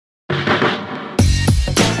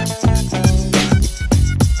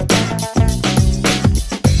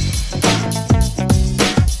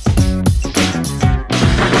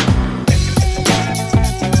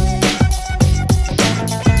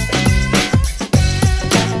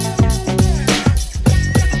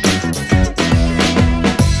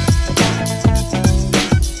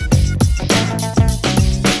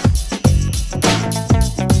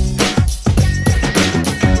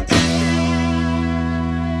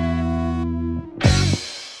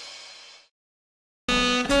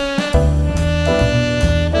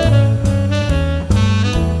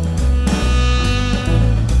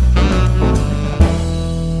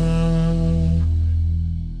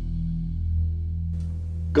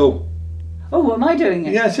Go. Oh, what am I doing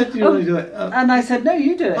it? Yeah, I said you want to do it. And I said, no,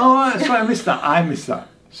 you do it. Oh, sorry, I missed that. I missed that.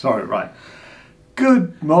 Sorry, right.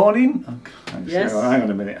 Good morning. Yes. Hang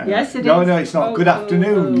on a minute. Yes, it is. No, it's not. Good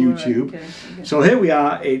afternoon, YouTube. Right, okay. So here we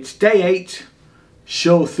are. It's day 8,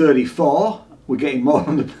 show 34. We're getting more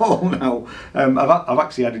on the ball now. I've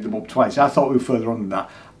actually added them up twice. I thought we were further on than that.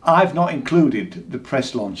 I've not included the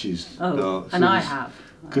press launches. Oh, though, and I have.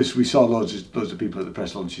 Because we saw loads of people at the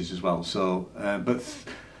press launches as well. So, but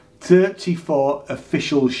 34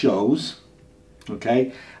 official shows.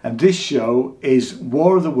 Okay, and this show is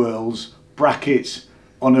War of the Worlds brackets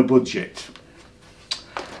on a budget.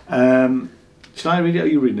 Shall I read it or are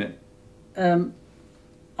you reading it?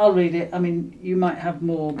 I'll read it. I mean, you might have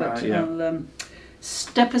more, but yeah. I'll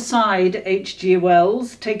step aside, H.G.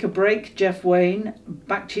 Wells. Take a break, Jeff Wayne.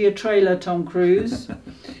 Back to your trailer, Tom Cruise.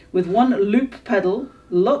 With one loop pedal,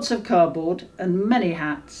 lots of cardboard, and many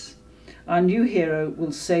hats, our new hero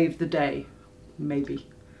will save the day. Maybe.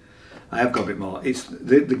 I have got a bit more. It's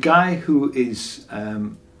the guy who is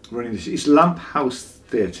running this. It's Lamphouse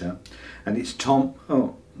Theatre, and it's Tom.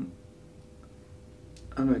 Oh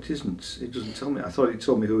no, it isn't. It doesn't tell me. I thought it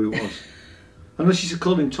told me who it was. Unless she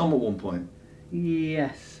called him Tom at one point.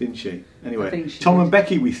 Yes. Didn't she? Anyway, I think she Tom did. and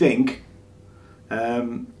Becky, we think.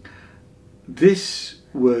 This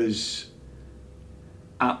was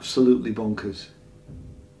absolutely bonkers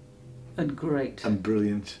And great. and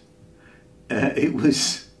brilliant. It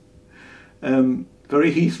was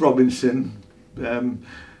very Heath Robinson,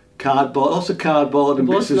 cardboard, lots of cardboard and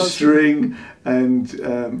bits of string,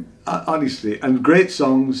 and honestly, and great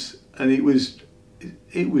songs, and it was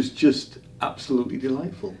just absolutely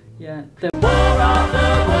delightful. Yeah.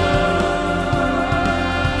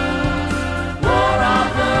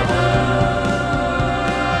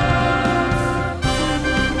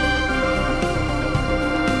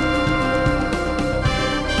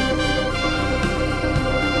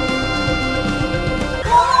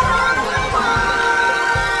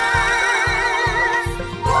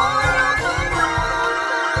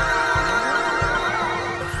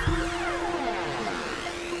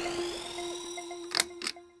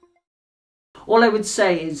 All I would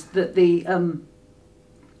say is that the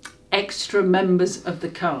extra members of the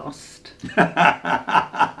cast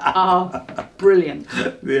are brilliant.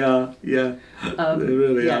 They are, yeah. They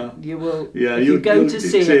really are. You will. Yeah, if you go to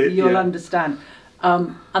see it, you'll yeah. understand.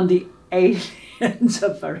 And the aliens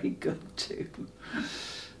are very good too.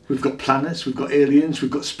 We've got planets, we've got aliens,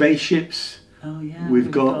 we've got spaceships. Oh yeah. I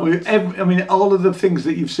mean, all of the things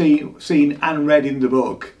that you've seen and read in the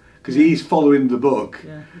book, because he's following the book.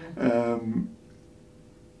 Yeah.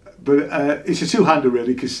 But it's a two-hander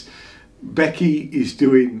really, because Becky is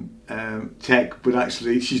doing tech, but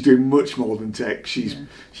actually she's doing much more than tech. She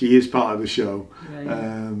is part of the show.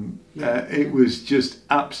 It was just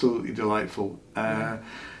absolutely delightful, and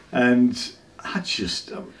I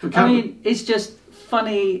mean, it's just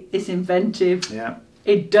funny. It's inventive. Yeah.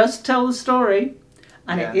 It does tell the story,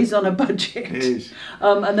 and it is on a budget. It is.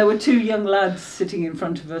 And there were 2 young lads sitting in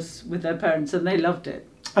front of us with their parents, and they loved it.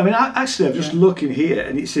 I mean, I'm just looking here,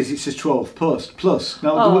 and it says it's a 12 plus.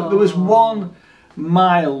 Now there was one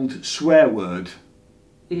mild swear word.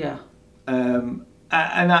 Yeah. And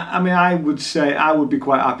I mean, I would say I would be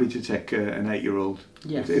quite happy to take an 8-year-old.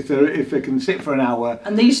 Yes. If they can sit for an hour.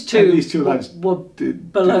 And these two lads were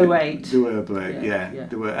below 8. They were below 8. Yeah.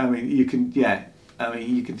 They were. I mean, you can. Yeah. I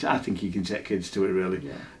mean, you can. I think you can take kids to it really.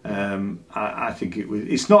 Yeah. I think it was.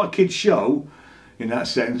 It's not a kids show, in that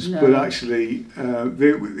sense, No. but actually,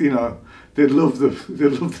 they love the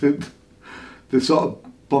sort of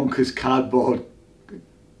bonkers cardboard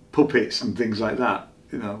puppets and things like that.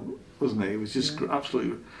 Wasn't it? It was just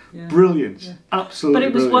absolutely brilliant. Yeah. Absolutely. But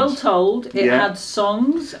it was brilliant. well told. It had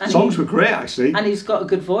songs. And songs were great actually. And he's got a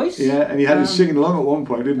good voice. Yeah, and he had us singing along at one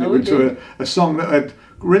point, didn't he? To a song that had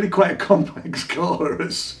really quite a complex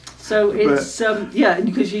chorus. So it's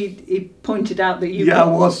because he pointed out that you I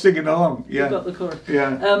was singing along. Yeah, you got the chorus.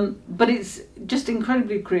 Yeah, but it's just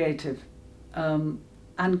incredibly creative, and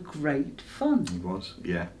great fun. It was.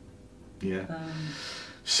 Yeah.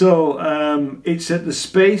 So it's at the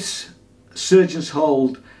Space Surgeons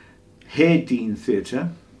Hall Haydean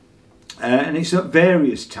Theatre, and it's at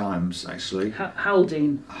various times actually.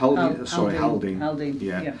 Haldane. Haldane.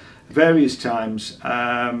 Yeah. Various times.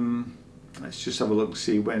 Let's just have a look and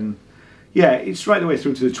see when. Yeah, it's right the way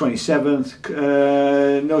through to the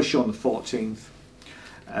 27th. No show on the 14th.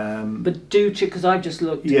 But do check, because I've just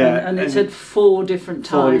looked, and it said 4 different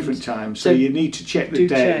times. 4 different times. So you need to check the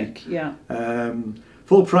day. Check, yeah.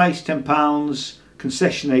 Full price £10,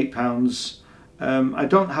 concession £8. I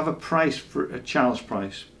don't have a price for a child's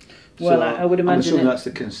price. Well, So I would I'm imagine assuming that's the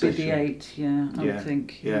it'd be concession. the 8, yeah, I Yeah, would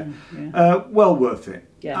think. yeah. Yeah. Well worth it.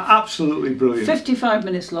 Yeah. Absolutely brilliant. 55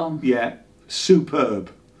 minutes long. Yeah,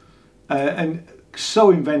 superb. And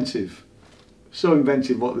so inventive. So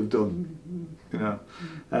inventive what they've done. You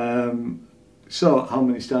know. So, how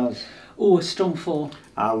many stars? Oh, a strong 4.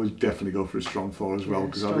 I would definitely go for a strong 4 as well, Yeah,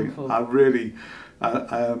 because I strong think 4. I really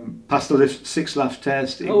passed the 6 laughs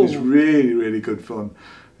test. It was really, really good fun,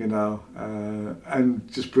 you know, and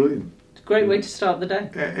just brilliant. It's a great way to start the day.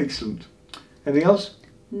 Excellent. Anything else?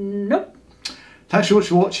 Nope. Thanks so much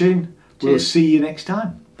for watching. We'll Cheers. see you next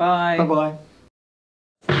time. Bye. Bye bye.